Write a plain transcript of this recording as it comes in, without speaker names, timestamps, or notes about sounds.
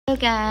Hello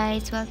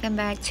guys, welcome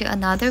back to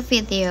another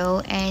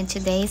video, and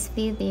today's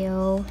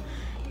video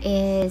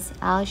is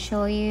I'll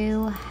show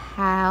you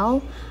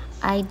how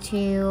I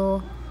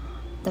do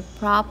the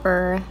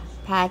proper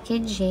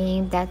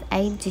packaging that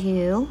I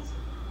do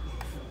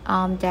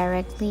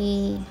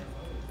directly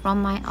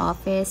from my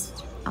office,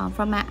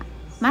 from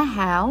my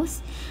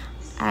house.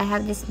 I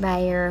have this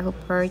buyer who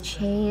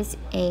purchased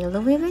a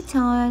Louis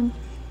Vuitton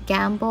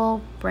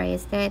gamble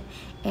bracelet,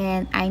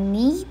 and I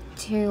need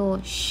to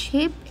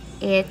ship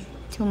it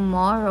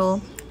tomorrow.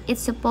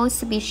 It's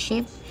supposed to be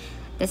shipped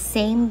the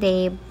same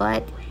day,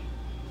 but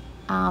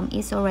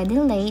it's already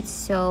late,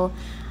 so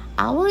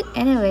I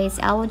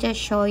will just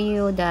show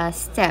you the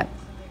steps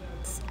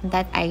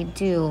that I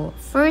do.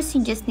 First,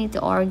 you just need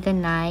to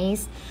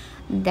organize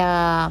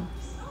the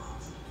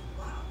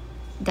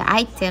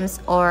items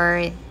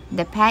or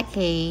the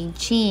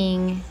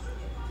packaging,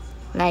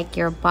 like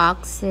your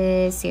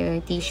boxes,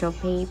 your tissue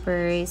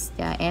papers,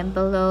 the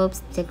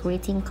envelopes, the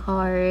greeting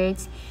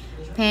cards,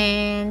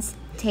 pens,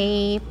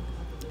 tape,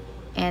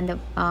 and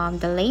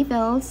the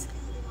labels.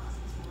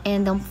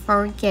 And don't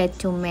forget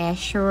to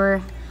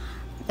measure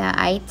the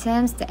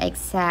items, the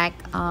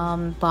exact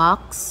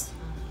box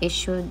it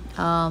should,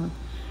 and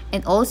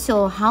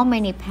also how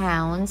many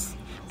pounds,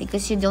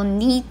 because you don't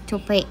need to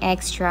pay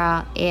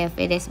extra if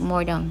it is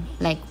more than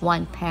like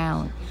 1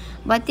 pound,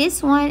 but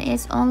this one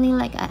is only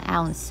like an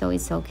ounce, so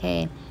it's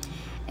okay.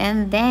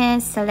 And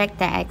then select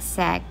the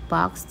exact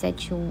box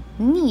that you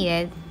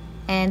need,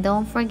 and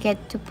don't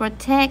forget to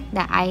protect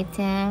the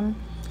item.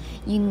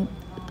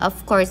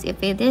 Of course,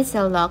 if it is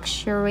a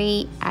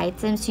luxury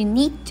items, you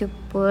need to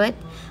put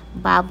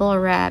bubble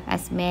wrap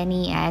as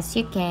many as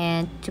you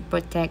can to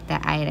protect the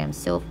item,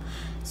 so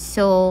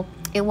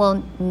it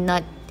will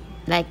not,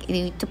 like,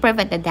 to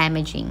prevent the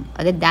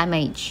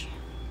damage.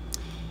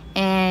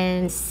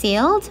 And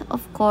sealed,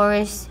 of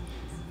course,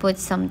 put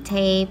some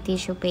tape,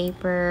 tissue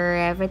paper,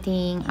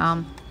 everything,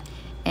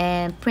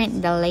 and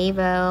print the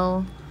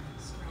label.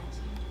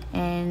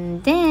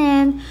 And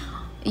then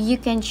you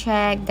can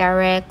check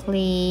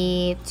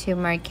directly to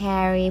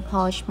Mercari,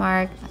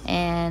 Poshmark,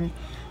 and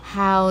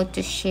how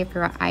to ship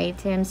your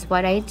items.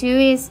 What I do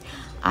is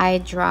I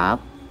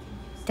drop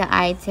the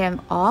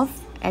item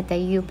off at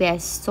the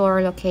UPS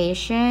store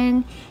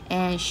location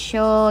and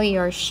show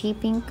your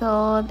shipping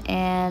code,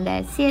 and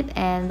that's it,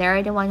 and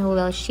they're the one who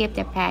will ship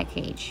the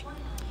package.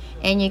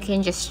 And you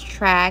can just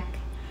track,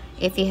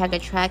 if you have the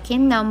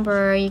tracking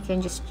number, you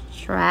can just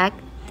track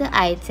the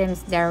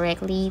items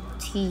directly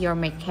to your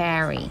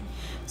Mercari.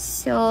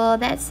 So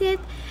that's it,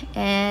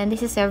 and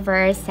this is a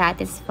very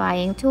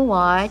satisfying to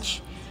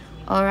watch.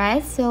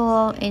 Alright,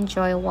 so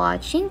enjoy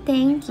watching.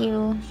 Thank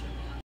you.